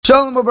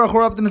Shalom Baruch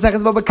Hu, up to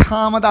Maseches Baba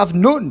Kama Daf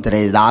Nun.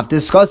 Today's daf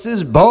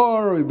discusses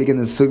bar. We begin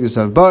the sugyas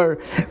of bar,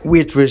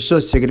 which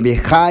rishus you're going to be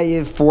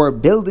chayiv for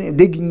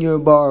digging your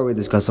bar. We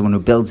discuss someone who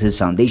builds his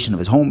foundation of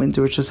his home into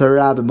rishus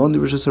harabim, under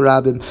rishus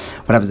harabim.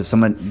 What happens if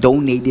someone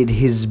donated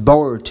his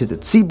bar to the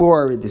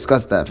tzibor? We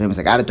discuss the famous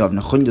agadah of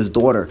Nechunya's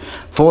daughter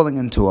falling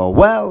into a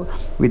well.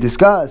 We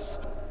discuss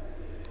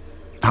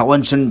how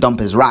one shouldn't dump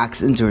his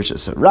rocks into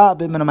Rishus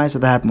Harabim, and a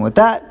ma'aseh that happened with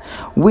that.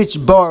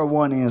 Which bar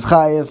one is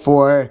chayiv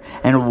for,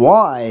 and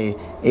why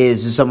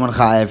is someone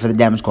chayiv for the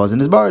damage caused in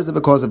his bar? Is it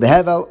because of the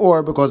hevel,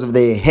 or because of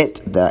the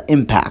hit, the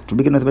impact? We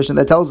begin with the mission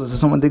that tells us if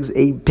someone digs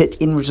a pit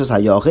in Rishus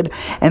HaYachid,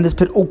 and this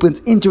pit opens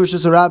into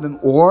Rishus Harabim,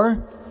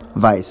 or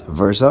vice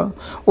versa,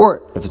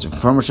 or if it's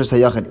from Rishus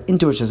HaYachid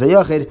into Rishus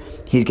HaYachid,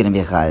 he's going to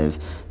be chayiv.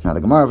 Now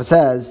the Gemara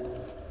says,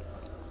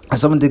 if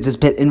someone digs his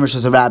pit in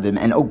Rishus Harabim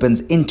and opens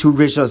into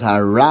Rishus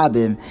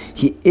Harabim,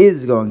 he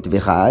is going to be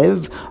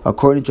chayiv.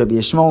 According to Rabbi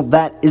Yishmael,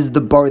 that is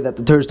the bar that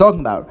the Torah is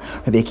talking about.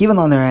 Rabbi Akiva, on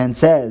the other hand,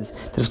 says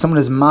that if someone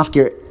is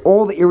mafkir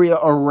all the area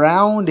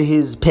around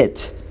his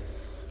pit,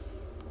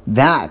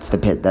 that's the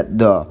pit that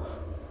the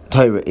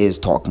Torah is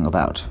talking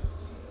about.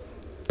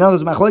 In other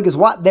words, machlokes,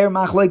 what their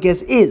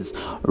machlokes is.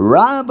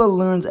 Rabbah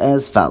learns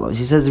as follows.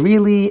 He says,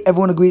 really,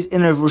 everyone agrees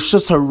in a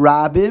Rishus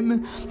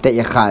Harabim that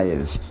you're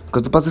chayiv.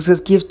 Because the pasuk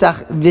says,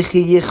 Kiftach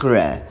v'chi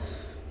yichre.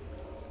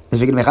 If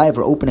you're going to be chayiv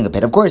for opening a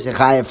pit, of course you're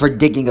chayiv for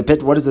digging a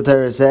pit. What does the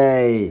Torah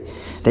say?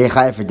 That you're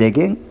chayiv for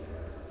digging?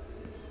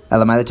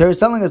 Elamai, the Torah is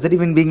telling us that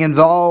even being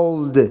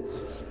involved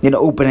in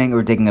opening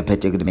or digging a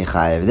pit, you're going to be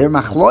chayiv. They're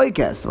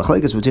machlokes. The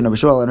machlokes between Rabbi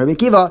Shmuel and Rabbi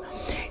Akiva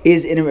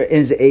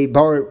is a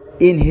bar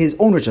in his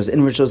own rishus,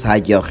 in Rishus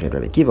HaYachid.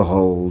 Rabbi Akiva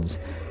holds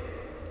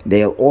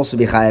they'll also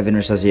be chayiv in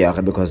Rishus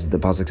HaYachid because the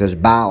pasuk says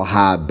Baal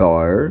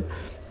HaBar.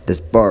 This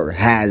bar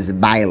has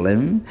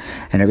bailim,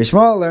 and Rabbi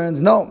Shmuel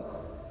learns no.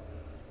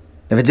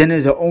 If it's in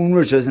his own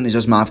rishus and he's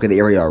just mafka the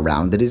area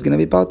around it, he's going to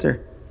be potter.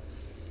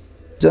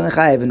 It's only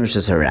chayiv in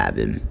Rishus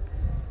Harabim.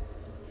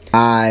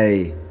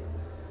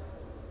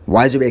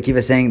 Why is Rabbi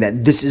Akiva saying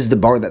that this is the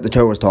bar that the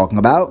Torah was talking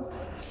about?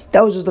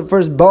 That was just the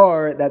first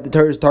bar that the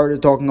Torah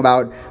started talking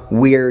about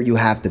where you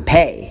have to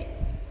pay.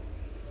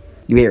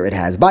 Where it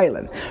has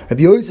bailim.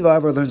 Rabbi Yosef,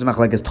 however, learns the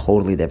machlek is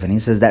totally different. He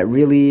says that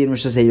really in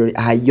Rishus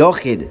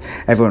HaYachid,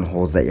 everyone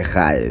holds that you're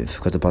chayiv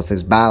because the pasuk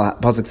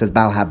says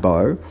Baal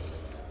HaBar.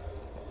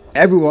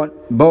 Everyone,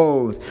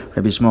 both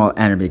Rabbi Shmuel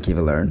and Rabbi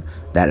Akiva, learn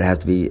that it has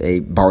to be a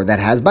bar that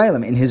has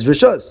bailim in his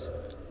rishus.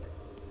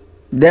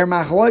 Their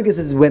machlokes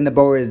is when the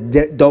bar is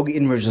dug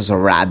in Rishus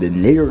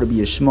Harabim. Later, Rabbi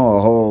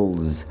Yishmael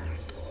holds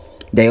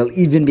they'll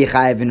even be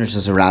chayiv in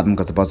Rishus Harabim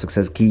because the pasuk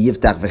says Ki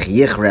yiftach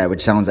v'chi yichre,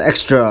 which sounds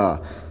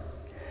extra.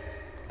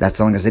 That's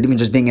telling us that even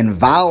just being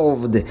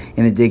involved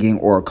in the digging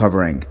or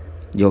covering,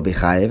 you'll be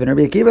chayiv. And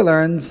Rabbi Akiva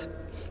learns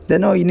that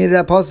no, you need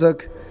that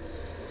pasuk.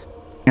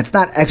 It's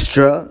not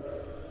extra.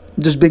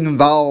 Just being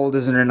involved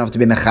isn't enough to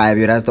be mechayiv.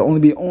 It has to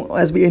be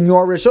in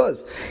your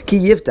rishus. Ki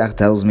yiftach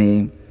tells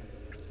me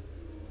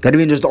that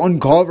even just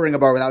uncovering a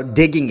bar without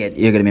digging it,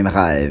 you're going to be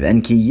mechayiv.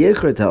 And Ki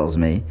yichre tells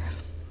me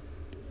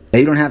that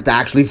you don't have to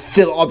actually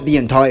fill up the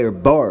entire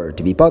bar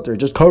to be potter.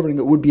 Just covering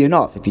it would be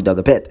enough if you dug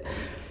a pit.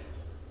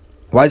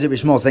 Why is Rabbi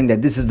Shmuel saying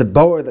that this is the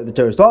bar that the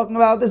Torah is talking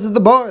about? This is the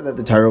bar that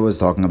the Torah was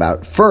talking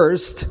about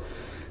first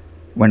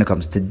when it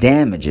comes to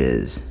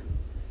damages.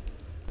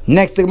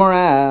 Next, the Gemara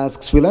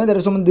asks, we learned that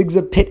if someone digs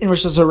a pit in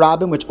Rishus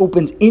Harabim which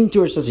opens into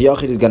Rishus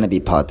HaYachid, he's going to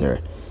be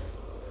potter.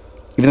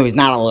 Even though he's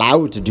not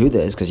allowed to do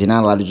this, because you're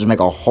not allowed to just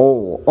make a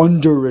hole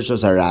under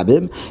Rishus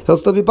Harabim, he'll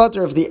still be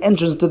potter if the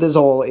entrance to this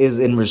hole is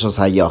in Rishus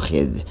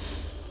HaYachid.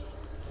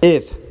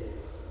 If,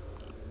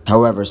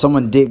 however,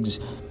 someone digs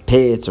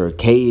pits or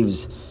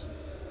caves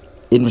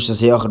in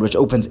Rishus HaYachid, which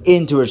opens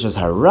into Rishus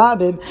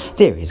Harabim,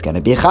 there he's going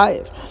to be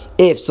chayiv.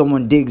 If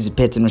someone digs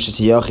pits in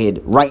Rishus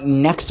HaYachid right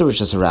next to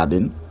Rishus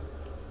Harabim,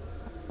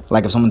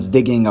 like if someone's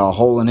digging a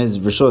hole in his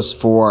rishus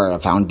for a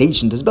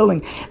foundation to his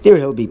building, there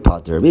he'll be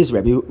potter. Rabbi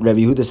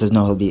Yehuda says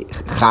no, he'll be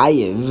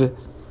chayiv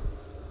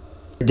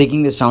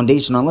digging this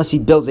foundation unless he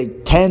builds a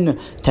 10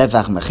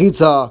 tefach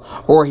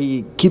mechitza or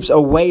he keeps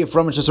away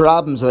from Rishus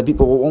Harabim so that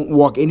people won't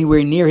walk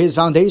anywhere near his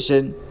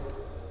foundation.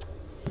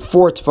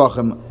 4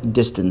 tefachim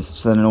distance,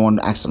 so that no one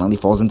accidentally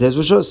falls into his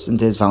rishus,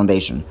 into his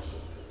foundation.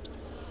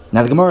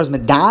 Now the Gemara is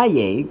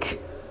medayek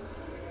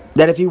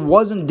that if he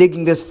wasn't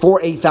digging this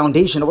for a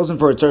foundation, it wasn't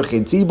for a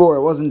tzorchei tzibor,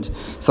 it wasn't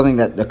something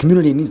that the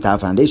community needs to have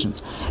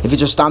foundations. If he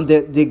just stopped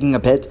digging a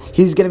pit,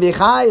 he's going to be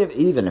chayiv,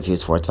 even if he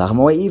was 4 tefachim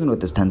away, even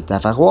with this 10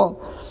 tefach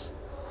wall.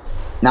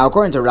 Now,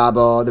 according to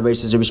Rabbah, the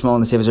Reish is Rabbi Shmuel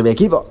and the Sefer is Rabbi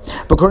Akiva.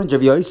 But according to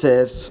Rabbi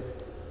Yosef,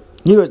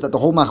 here is that the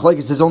whole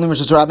machlokes is only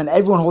Rishus Harabim, and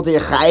everyone holds their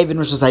chayiv in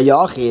Rishus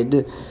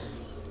HaYachid.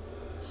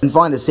 And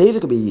fine, the Sefer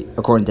could be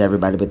according to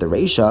everybody, but the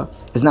Reisha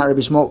is not Rabbi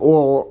Shmuel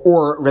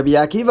or Rabbi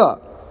Akiva.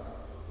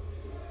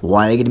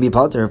 Why are you going to be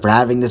potter for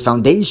having this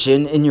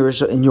foundation in your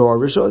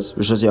rishus?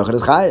 Rishus HaYachid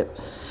is chayiv.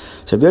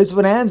 So Rabbi Yosef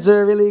would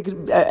answer, really,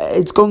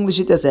 it's going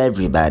to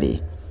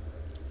everybody.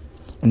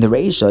 In the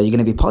Reisha, you're going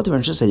to be potter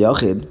in Rishus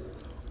HaYachid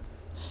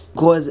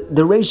Because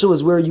the ratio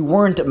is where you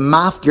weren't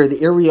mafkir,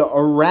 the area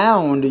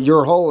around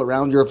your hole,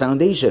 around your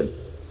foundation.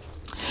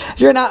 If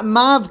you're not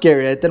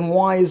mafkir it, then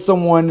why is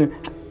someone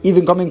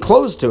even coming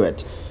close to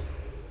it?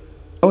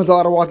 No one's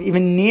allowed to walk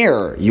even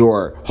near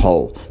your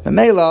hole.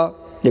 Memela,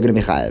 you're going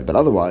to be chayav. But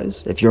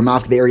otherwise, if you're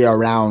mafkir the area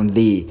around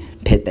the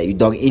pit that you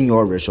dug in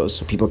your rishos,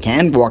 so people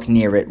can walk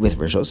near it with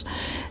rishos,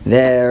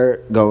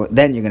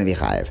 then you're going to be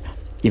chayav,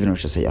 even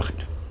rishos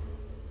hayachid.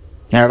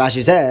 Now Rav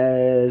Ashi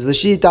says,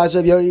 L'shita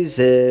Rav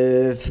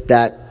Yosef,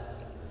 that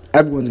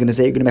everyone's going to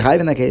say you're going to be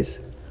chayiv in that case.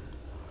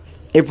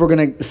 If we're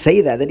going to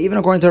say that, then even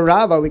according to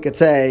Rava, we could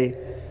say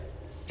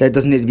that it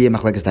doesn't need to be a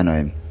machlekes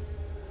tanoim.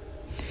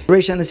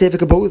 Reish and the Sefer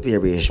could both be a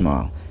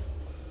Yishmael.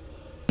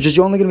 Which is,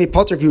 you're only going to be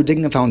potter if you were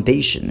digging a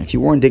foundation. If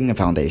you weren't digging a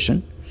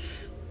foundation,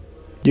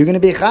 you're going to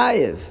be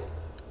chayiv.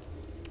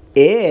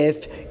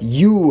 If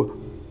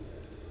you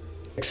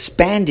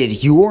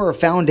expanded your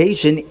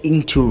foundation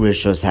into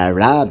Rishos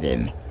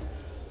HaRabim.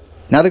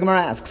 Now the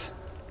Gemara asks,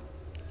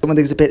 someone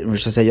digs a pit in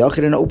Rishos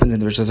HaYochid and opens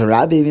into Rishos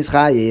HaRabim, he's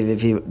chayiv.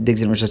 If he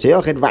digs in Rishos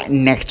HaYochid, right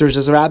next to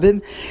Rishos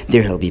HaRabim,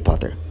 there he'll be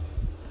potter.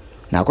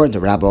 Now according to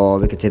Rabbi,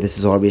 we could say this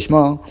is all Rabbi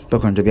Yishmael, but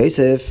according to Rabbi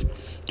Yosef,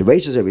 the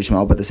Reish is Rabbi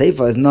Yishmael, but the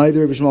Seifa is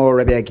neither Rabbi Yishmael or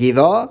Rabbi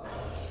Akiva.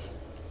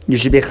 You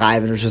should be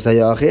chayiv in Rishos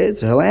HaYochid.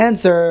 So he'll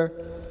answer,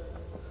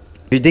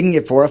 if you're digging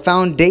it for a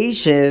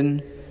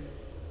foundation,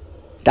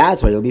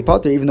 that's why you'll be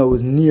potter, even though it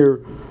was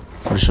near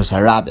Rishos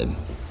HaRabim.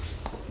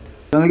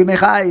 You're only going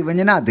to be chayiv when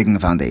you're not digging a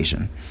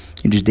foundation.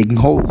 You're just digging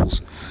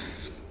holes.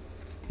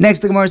 Next,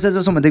 the Gemara says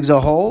if someone digs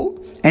a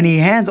hole and he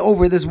hands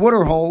over this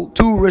water hole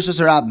to Rishos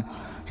HaRabim,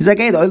 he's like,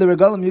 hey, the oil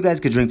regalim, you guys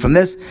could drink from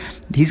this.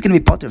 He's going to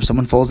be potter if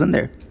someone falls in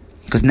there,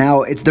 because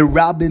now it's the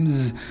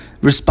Rabbim's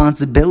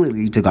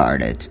responsibility to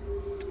guard it.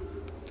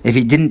 If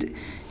he didn't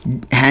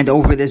hand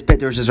over this pit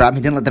to Rishos HaRabim,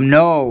 he didn't let them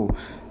know,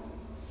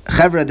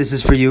 Chevra, this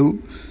is for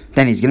you,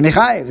 then he's going to be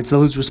chayiv. It's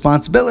still his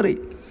responsibility.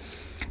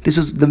 This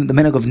was the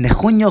minhag of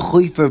Nechunya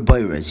Choyfer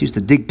Boiras. He used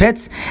to dig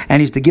pits and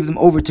he used to give them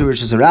over to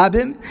Rishos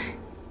HaRabim.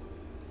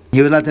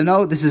 He would let them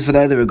know this is for the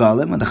other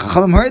regalim. When the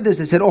Chachamim heard this,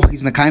 they said, "Oh,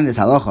 he's mekayim this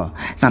halacha."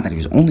 It's not that he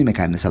was only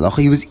mekayim this halacha;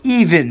 he was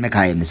even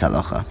mekayim this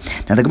halacha.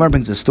 Now the Gemara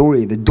brings a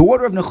story. The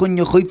daughter of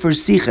Nechunya Choyfer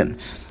Sichen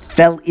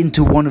fell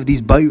into one of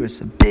these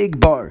boiras, a big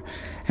bar,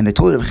 and they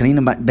told her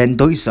Chanina ben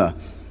Doisa,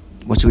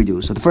 what should we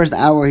do? So the first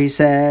hour he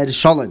said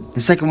shalom. The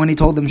second one he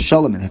told them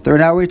shalom. And the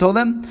third hour he told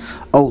them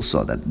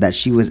also that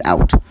she was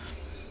out.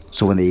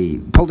 So when they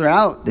pulled her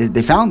out,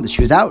 they found that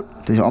she was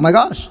out. They said, oh my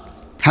gosh,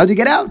 how'd you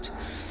get out?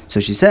 So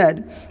she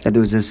said that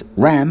there was this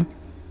ram,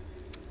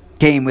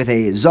 came with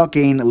a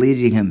zaken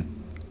leading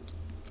him.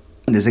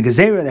 And there's a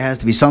gezerah, there has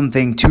to be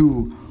something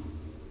to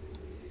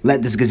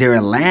let this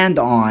gezerah land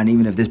on,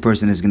 even if this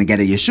person is going to get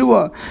a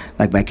Yeshua.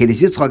 Like by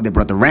Kedis Yitzchak, they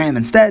brought the ram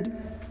instead.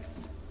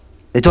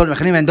 They told him,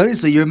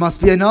 so you must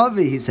be a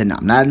Navi. He said, no,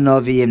 I'm not a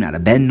Navi, I'm not a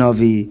Ben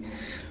Navi.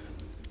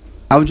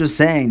 I was just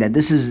saying that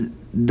this is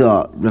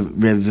the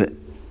Rev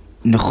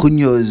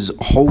Nechunya's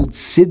whole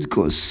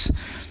tzidkus.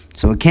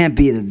 So it can't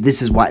be that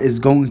this is what is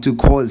going to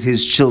cause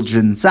his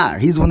children tsar.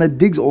 He's the one that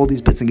digs all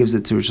these pits and gives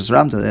it to Rishos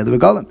HaRabim, to the other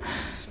regalim.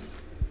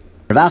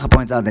 Rav Acha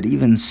points out that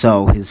even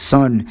so, his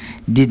son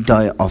did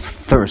die of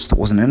thirst. It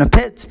wasn't in a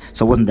pit,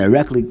 so it wasn't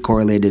directly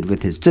correlated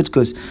with his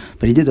tzidkus,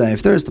 but he did die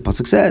of thirst. The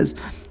pasuk says,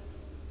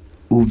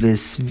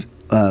 Usvivov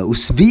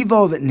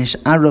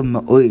nish'ara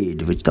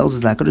ma'oid, which tells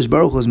us that HaKadosh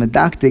Baruch Hu is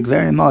medaktik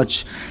very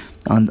much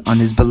on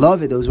his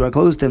beloved, those who are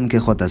close to him,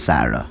 kechot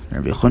asara.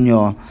 Rabbi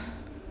Yechunya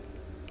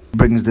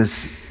brings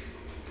this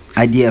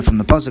idea from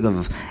the pasuk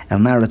of El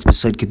Naratz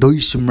Besoid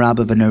Kedoshim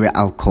Rabba V'Nere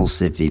Al Kol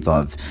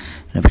Sevivav.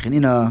 Rabbi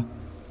Chanina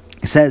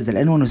says that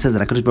anyone who says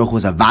that HaKadosh Baruch Hu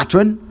is a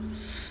vatran,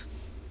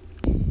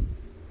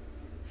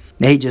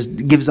 he just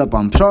gives up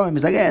on Psharim.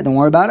 He's like, don't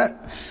worry about it.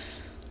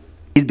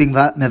 He's being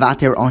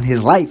mevater on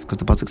his life, because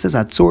the pasuk says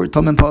Hatzor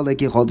Tomim Polei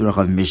Kechol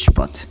D'Rachav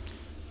Mishpat.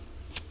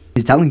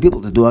 He's telling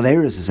people to do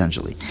Averis,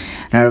 essentially.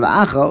 Now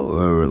Rav Acha,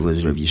 or it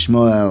was Rav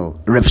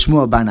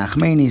Shmuel Bar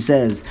Nachmani,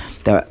 says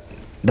that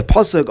the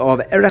pasuk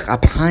of Erech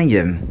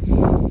Apayim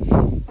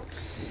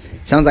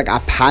sounds like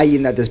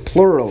Apayim, that there's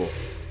plural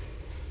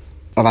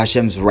of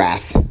Hashem's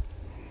wrath,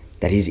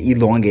 that he's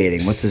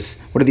elongating. What's this?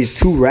 What are these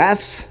two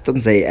wraths? It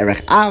doesn't say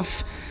Erech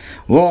Af.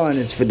 One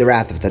is for the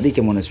wrath of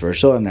Tzaddikim, one is for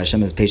Hashem.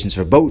 Hashem has patience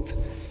for both.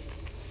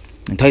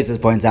 And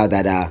Tosfos points out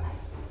that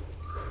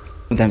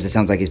sometimes it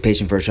sounds like he's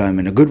patient for Hashem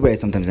in a good way,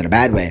 sometimes in a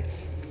bad way.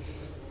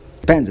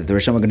 Depends. If the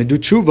Hashem are going to do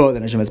tshuva,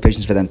 then Hashem has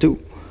patience for them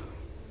too.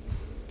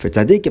 For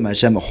tzaddikim,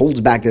 Hashem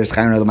holds back their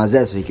schayron olam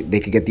hazeh so they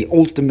could get the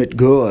ultimate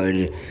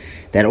good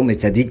that only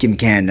tzaddikim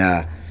can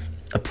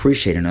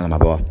appreciate in olam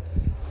haba.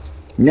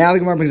 Now the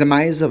Gemara brings a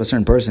ma'aseh of a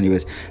certain person. He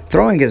was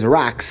throwing his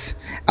rocks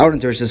out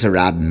into Rishos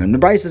HaRabim, and the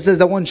Brisa says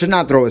that one should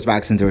not throw his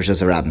rocks into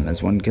Rishos HaRabim,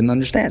 as one can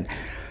understand.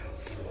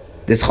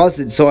 This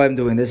chassid saw him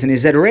doing this, and he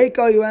said,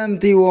 Reika, you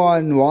empty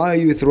one, why are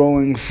you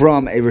throwing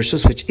from a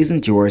reshus which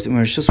isn't yours, and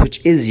a reshus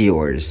which is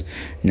yours?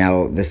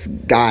 Now, this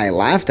guy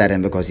laughed at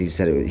him because he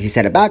said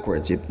it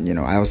backwards.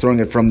 I was throwing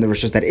it from the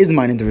reshus that is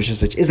mine into the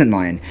reshus which isn't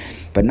mine.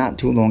 But not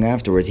too long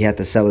afterwards, he had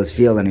to sell his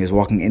field, and he was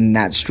walking in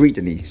that street,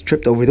 and he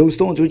tripped over those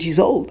stones which he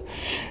sold.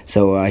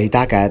 So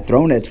Hitaka had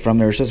thrown it from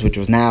the reshus which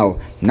was now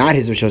not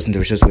his reshus into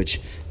reshus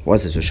which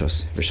was his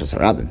reshus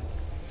harabim.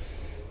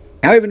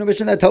 Now we have a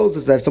Mishnah that tells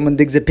us that if someone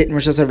digs a pit in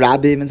Rishus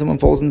Harabim and someone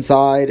falls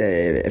inside,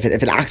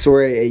 if an ox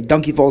or a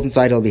donkey falls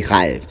inside, he'll be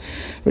chayiv.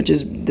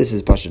 This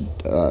is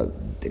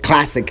the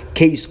classic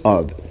case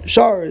of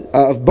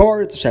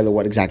bar. To show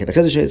what exactly the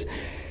chiddush is.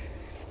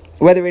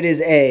 Whether it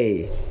is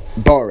a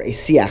bar, a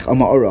siach, a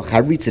ma'orah,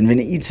 charitzin,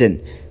 v'ne'itzin,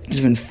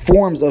 different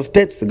forms of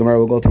pits. The Gemara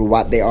will go through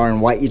what they are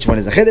and why each one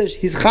is a chiddush.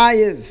 He's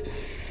chayiv.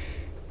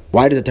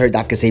 Why does the Torah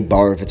dafka say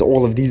bar if it's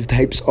all of these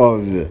types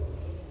of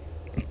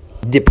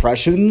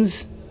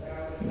depressions?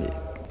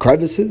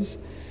 Crevices?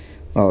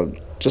 Well,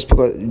 just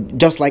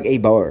like a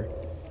bar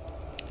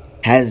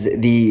has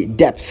the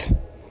depth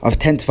of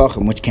 10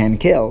 tefachim, which can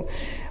kill,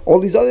 all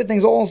these other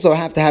things also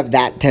have to have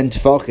that 10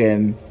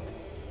 tefachim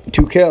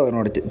to kill in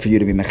order for you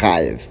to be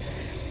mechayiv.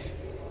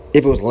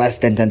 If it was less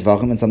than 10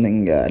 tefachim and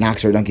something, an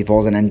ox or a donkey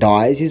falls in and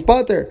dies, he's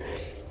butter.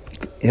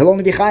 He'll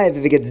only be chayiv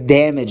if it gets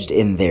damaged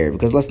in there,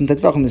 because less than 10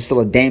 tefachim is still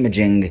a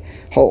damaging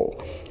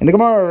hole. And the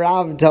Gemara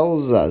Rav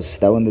tells us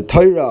that when the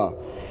Torah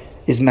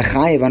is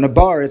mechayiv on a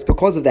bar, it's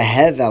because of the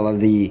hevel of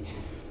the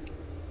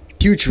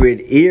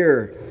putrid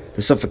air,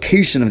 the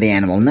suffocation of the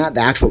animal, not the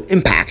actual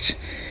impact.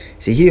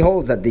 See, he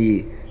holds that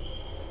the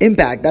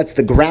impact, that's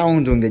the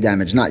ground doing the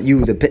damage, not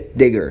you, the pit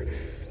digger.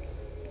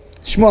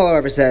 Shmuel,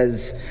 however,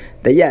 says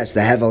that yes, the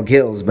hevel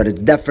kills, but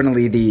it's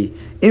definitely the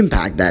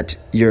impact that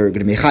you're going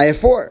to be chayiv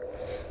for.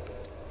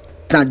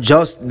 It's not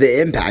just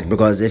the impact,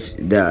 because if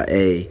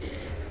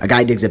a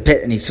guy digs a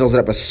pit and he fills it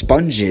up with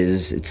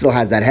sponges, it still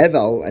has that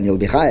hevel, and you'll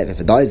be chayiv if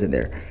it dies in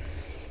there.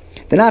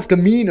 The nafka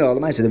mina,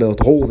 the might say the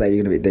whole that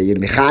you're going to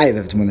be chayiv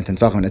if it's more than 10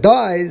 tefachim when it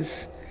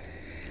dies.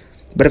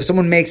 But if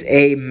someone makes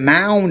a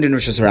mound in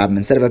Rishus Harabim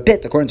instead of a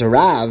pit, according to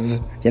Rav,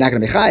 you're not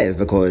going to be chayiv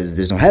because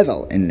there's no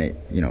hevel in it.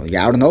 You're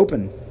out in the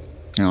open,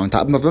 on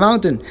top of a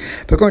mountain.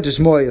 But according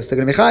to Shmuel, you're still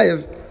going to be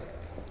chayiv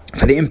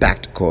for the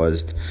impact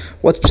caused.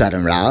 What's Pshat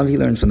and Rav? He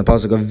learns from the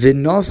pasuk of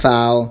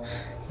Vinofal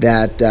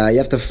that you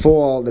have to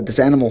fall, that this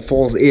animal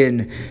falls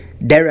in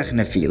derech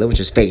nefila, which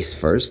is face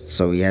first,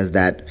 so he has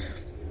that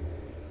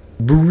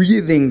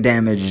breathing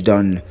damage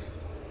done.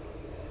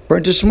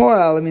 According to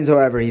Shmuel, it means,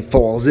 however, he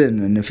falls in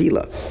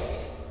nefila.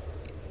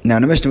 Now,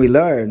 in the Mishnah we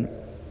learn,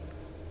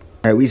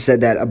 we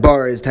said that a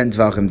bar is 10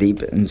 tefachim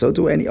deep, and so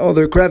too any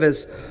other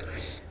crevice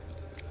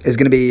is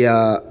going to be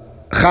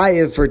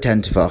chayiv for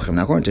 10 tefachim.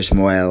 Now, according to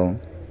Shmuel,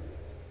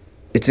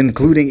 it's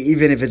including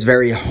even if it's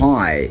very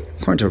high.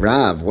 According to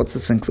Rav, what's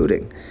this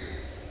including?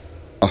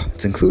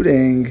 It's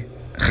including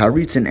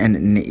charitzin and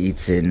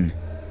ne'itzin.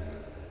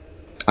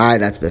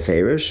 That's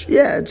beferish.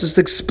 Yeah, it's just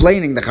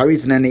explaining the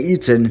charitzin and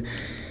ne'itzin.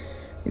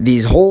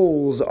 These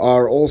holes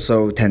are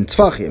also 10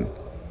 tefachim.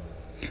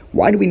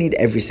 Why do we need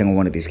every single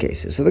one of these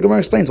cases? So the Gemara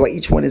explains why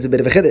each one is a bit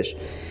of a chiddush.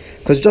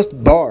 Because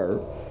just bar,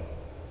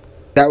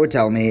 that would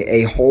tell me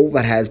a hole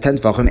that has 10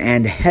 tefachim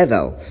and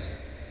hevel.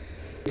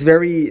 It's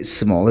very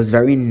small, it's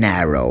very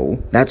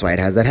narrow. That's why it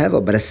has that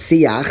hevel. But a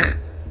siach,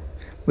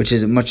 which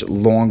is much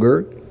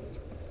longer,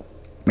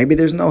 maybe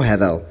there's no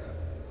hevel,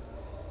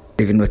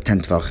 even with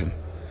 10 tefachim.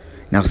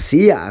 Now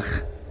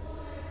siach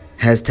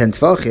has 10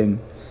 tefachim,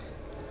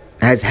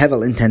 has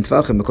hevel in 10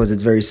 tefachim because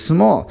it's very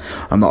small.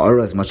 A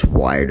ma'orah is much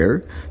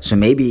wider, so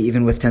maybe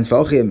even with 10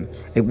 tefachim,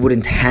 it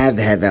wouldn't have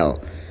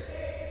hevel.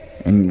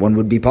 And one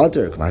would be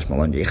potter.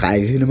 And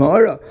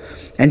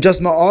just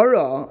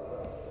ma'orah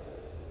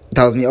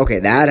tells me, okay,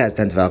 that has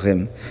 10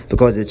 tefachim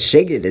because it's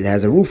shaded, it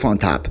has a roof on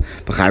top.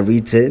 But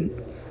charitzin,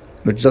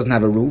 which doesn't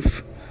have a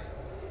roof,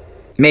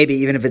 maybe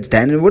even if it's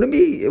 10, it wouldn't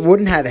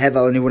have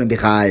hevel and it wouldn't be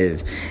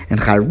chayiv.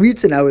 And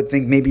charitzin, I would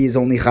think maybe is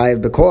only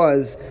chayiv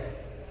because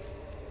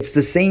it's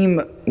the same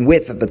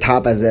width at the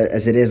top as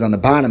it is on the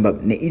bottom,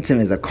 but ne'itzim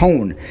is a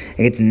cone.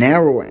 It gets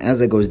narrower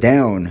as it goes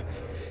down.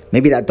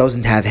 Maybe that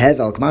doesn't have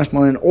hevel.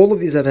 And all of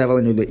these have hevel,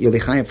 and you'll be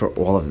chayiv for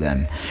all of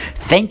them.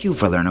 Thank you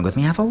for learning with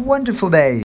me. Have a wonderful day.